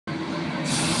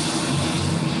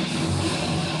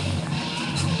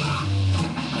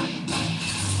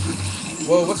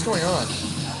Whoa, what's going on?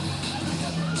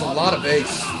 There's a lot of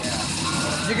bass.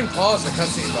 You can pause the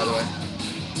cutscene, by the way.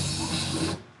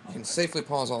 You can safely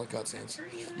pause all the cutscenes.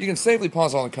 You can safely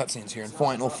pause all the cutscenes here in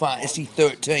Final Fantasy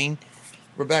 13.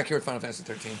 We're back here at Final Fantasy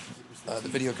 13. The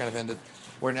video kind of ended.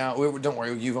 We're now. Don't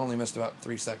worry, you've only missed about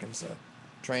 3 seconds.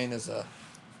 Train is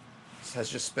has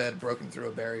just sped, broken through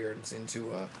a barrier, and it's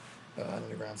into an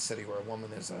underground city where a woman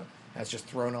has just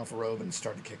thrown off a robe and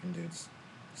started kicking dudes.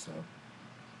 So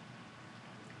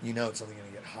you know it's only going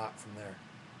to get hot from there.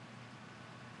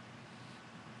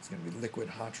 It's going to be liquid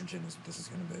hydrogen is what this is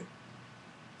going to be.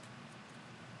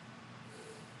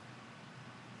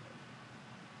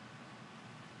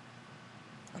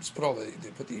 I just put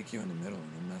put the EQ in the middle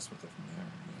and then mess with it from there.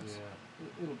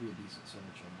 Yeah, it'll be a decent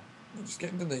center channel. We'll just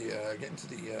get into the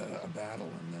battle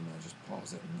and then just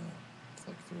pause it and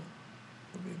flick through it.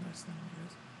 It'll be a nice thing, I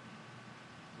guess.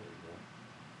 There you go.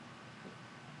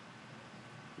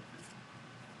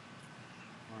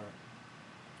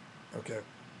 Okay.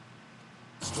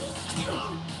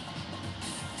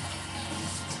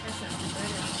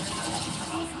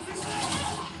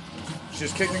 She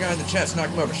just kicked the guy in the chest,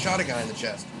 knocked him over, shot a guy in the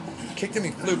chest. Kicked him,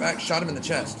 he flew back, shot him in the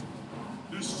chest.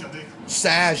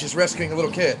 Saj is rescuing a little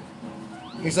kid.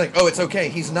 He's like, oh, it's okay,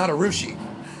 he's not a Rushi.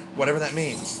 Whatever that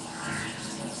means.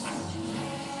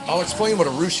 I'll explain what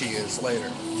a Rushi is later.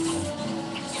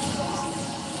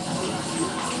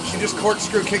 She just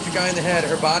corkscrew kicked a guy in the head.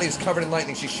 Her body is covered in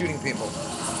lightning. She's shooting people.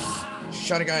 She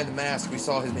shot a guy in the mask. We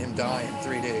saw him die in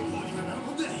 3D.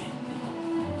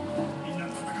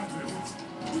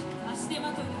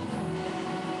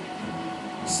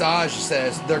 Saj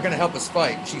says, they're going to help us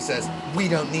fight. She says, we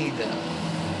don't need them.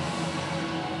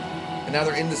 And now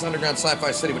they're in this underground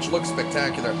sci-fi city, which looks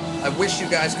spectacular. I wish you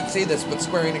guys could see this, but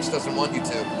Square Enix doesn't want you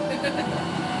to.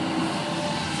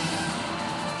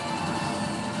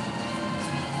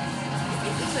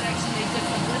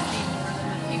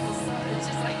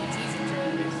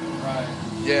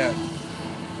 Yeah.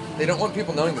 They don't want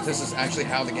people knowing that this is actually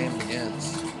how the game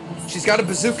begins. She's got a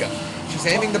bazooka. She's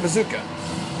aiming the bazooka.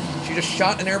 She just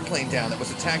shot an airplane down that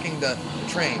was attacking the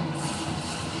train.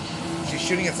 She's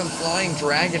shooting at some flying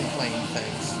dragon plane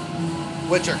things,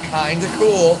 which are kind of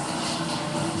cool.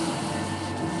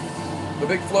 The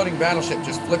big floating battleship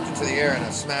just flipped into the air and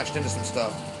has smashed into some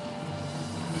stuff.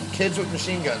 Kids with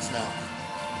machine guns now.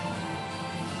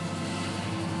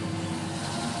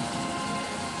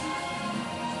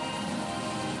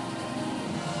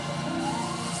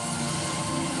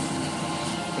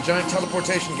 A giant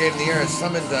teleportation gate in the air has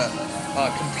summoned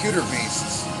computer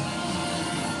beasts.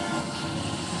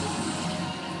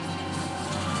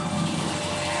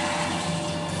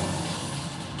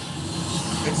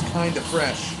 It's kind of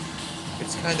fresh.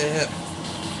 It's kind of hip.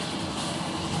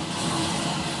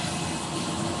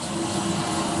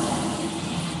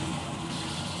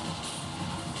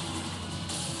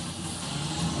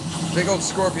 Big old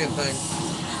scorpion thing.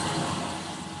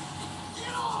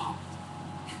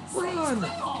 Run!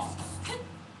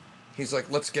 He's like,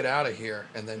 let's get out of here,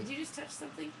 and then... Did you just touch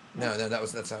something? No,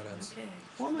 that's how it ends.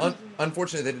 Okay.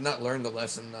 Unfortunately, they did not learn the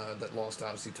lesson that Lost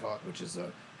Odyssey taught, which is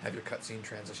have your cutscene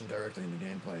transition directly into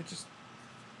gameplay. It just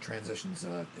transitions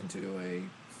into a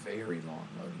very long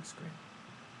loading screen.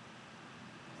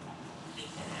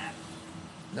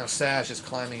 Now Saj is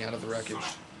climbing out of the wreckage.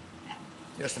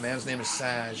 Yes, the man's name is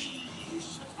Saj.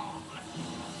 He's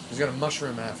got a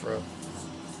mushroom afro.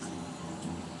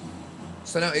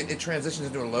 So now it transitions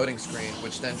into a loading screen,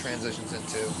 which then transitions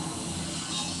into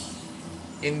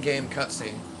in-game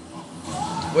cutscene,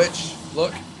 which,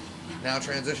 look, now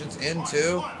transitions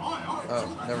into... Oh,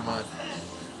 never mind.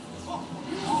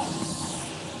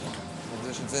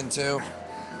 Transitions into...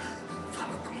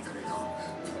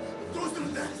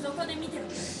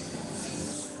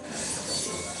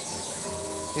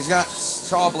 He's got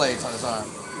saw blades on his arm.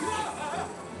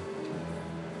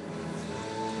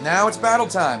 Now it's battle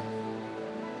time.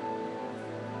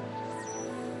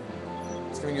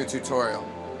 It's giving you a tutorial.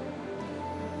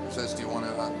 It says, do you want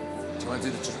to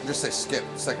do the, just say skip,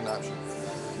 second option.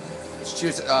 Just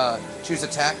choose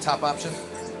attack, top option.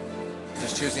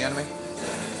 Just choose the enemy.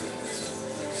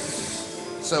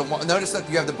 So notice that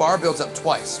you have the bar builds up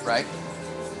twice, right?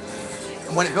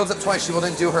 And when it builds up twice, she will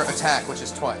then do her attack, which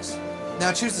is twice.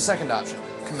 Now choose the second option,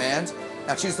 command.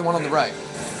 Now choose the one on the right.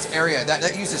 It's area.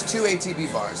 That uses 2 ATB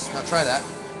bars. Now try that.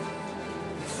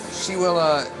 She will,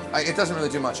 it doesn't really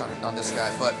do much on this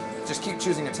guy, but just keep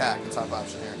choosing attack, the top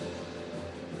option here.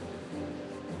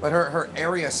 But her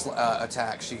area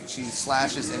attack, she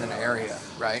slashes in an area,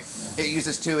 right? It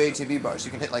uses 2 ATB bars.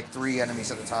 You can hit like 3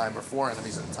 enemies at a time or 4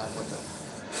 enemies at a time with it.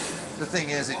 The thing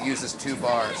is, it uses 2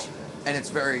 bars. And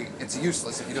it's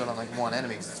useless if you do it on like one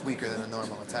enemy, 'cause it's weaker than a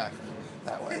normal attack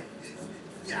that way.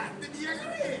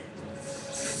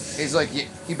 He's like,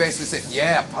 he basically said,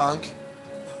 yeah, punk.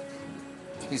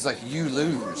 He's like, you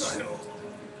lose.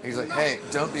 He's like, hey,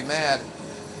 don't be mad.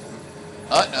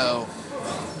 Uh-oh.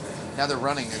 Now they're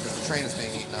running because the train is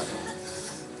being eaten up.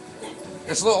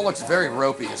 This little looks very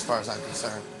ropey as far as I'm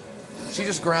concerned. She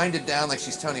just grinded down like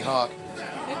she's Tony Hawk.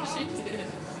 She did.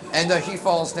 And he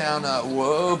falls down,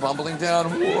 whoa, bumbling down,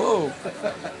 whoa.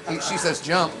 She says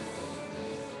jump.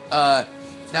 Now,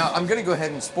 I'm going to go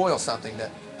ahead and spoil something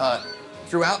that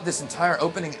throughout this entire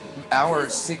opening hour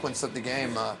sequence of the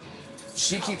game,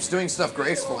 she keeps doing stuff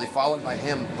gracefully, followed by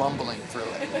him bumbling through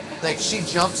it. Like, she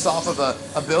jumps off of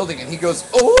a building and he goes,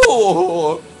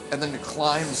 oh, and then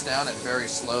climbs down it very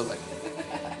slowly.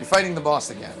 You're fighting the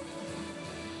boss again.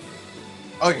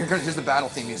 Oh, here's the battle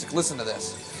theme music. Listen to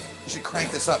this. You should crank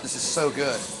this up. This is so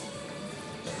good.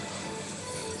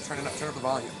 Turn up the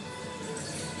volume.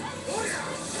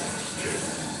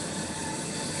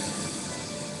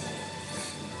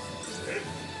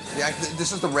 Yeah,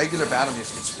 this is the regular battle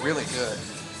music. It's really good.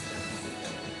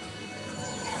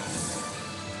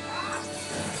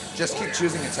 Just keep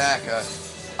choosing attack.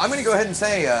 I'm going to go ahead and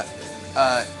say,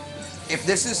 if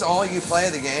this is all you play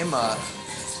of the game,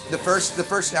 the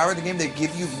first hour of the game, they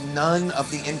give you none of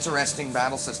the interesting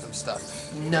battle system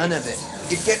stuff. None of it.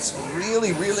 It gets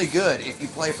really, really good if you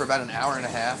play for about an hour and a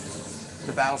half.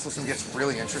 The battle system gets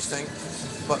really interesting.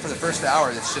 But for the first hour,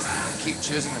 it's just keep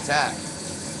choosing attack.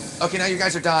 Okay, now you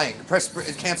guys are dying. Press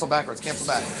cancel backwards. Cancel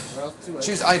back.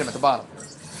 Choose item at the bottom.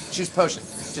 Choose potion.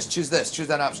 Just choose this. Choose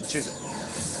that option. Choose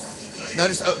it.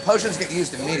 Notice potions get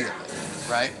used immediately,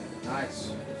 right?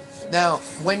 Nice. Now,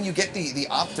 when you get the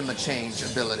Optima change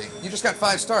ability, you just got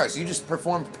 5 stars. You just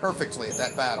performed perfectly at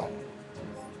that battle.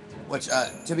 Which,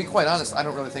 to be quite honest, I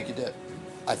don't really think you did.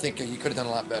 I think you could have done a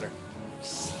lot better.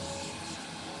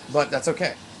 But that's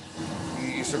okay.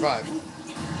 You survived.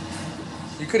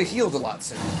 You could have healed a lot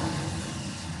sooner.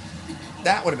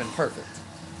 That would have been perfect.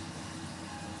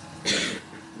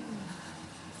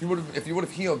 If you would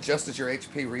have healed just as your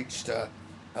HP reached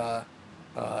the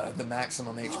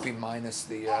maximum HP minus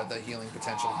the healing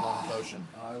potential of one potion.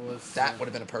 That would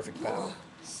have been a perfect battle.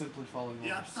 Simply following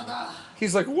orders.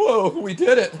 He's like, whoa, we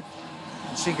did it.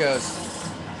 And she goes,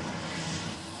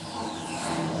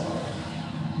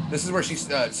 this is where she's,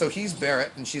 so he's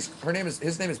Barrett, and his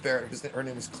name is Barrett, her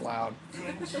name is Cloud.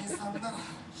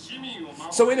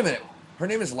 So wait a minute, her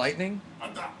name is Lightning?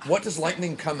 What does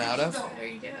lightning come out of? There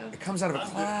you go. It comes out of a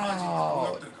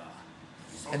cloud.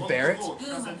 And Barrett?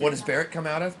 What does Barrett come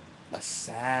out of? A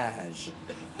sage.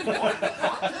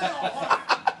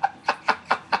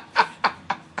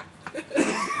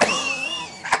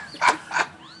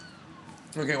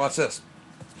 Okay, watch this.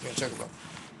 Yeah, check it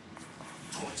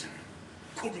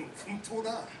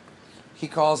out. He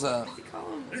calls What do you call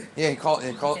him? yeah, he calls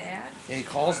Dad? yeah, he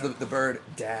calls the bird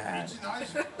Dad.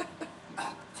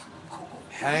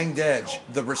 Hanged Edge,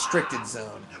 the restricted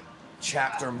zone.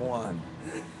 Chapter 1.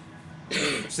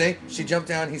 See? She jumped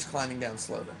down, he's climbing down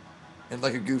slowly. And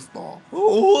like a goofball.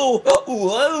 Whoa,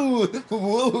 whoa,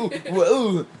 whoa,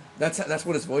 whoa. That's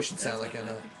what his voice should sound like in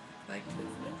Like,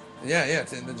 yeah,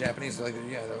 it's in the Japanese, like,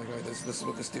 yeah, they're like, this is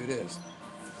what this dude is.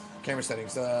 Camera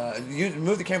settings. You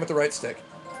move the camera with the right stick.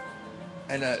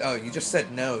 And, oh, you just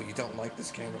said no, you don't like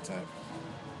this camera type.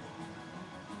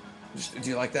 Do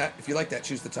you like that? If you like that,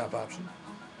 choose the top option.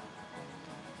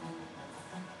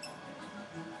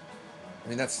 I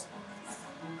mean, that's...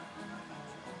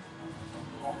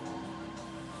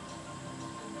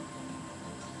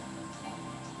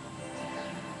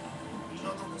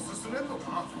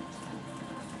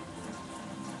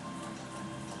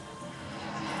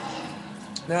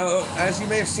 Now, as you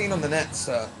may have seen on the nets,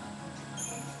 the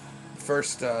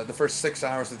first 6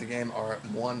 hours of the game are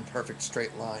one perfect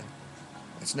straight line.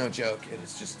 It's no joke.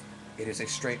 It is a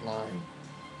straight line.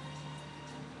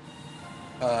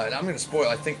 And I'm going to spoil,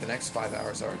 I think the next 5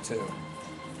 hours are too.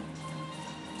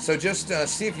 So just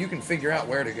see if you can figure out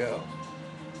where to go.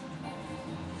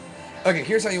 Okay,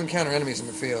 here's how you encounter enemies in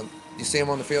the field. You see them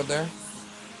on the field there?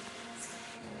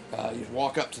 You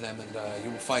walk up to them and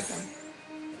you will fight them.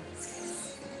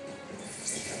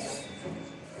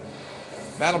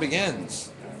 Battle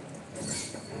begins.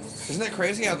 Isn't that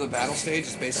crazy how the battle stage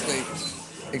is basically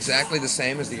exactly the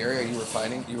same as the area you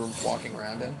were walking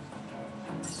around in?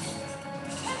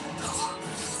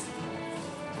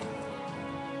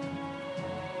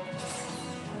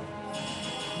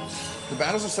 The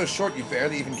battles are so short you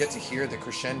barely even get to hear the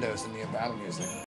crescendos in the battle music.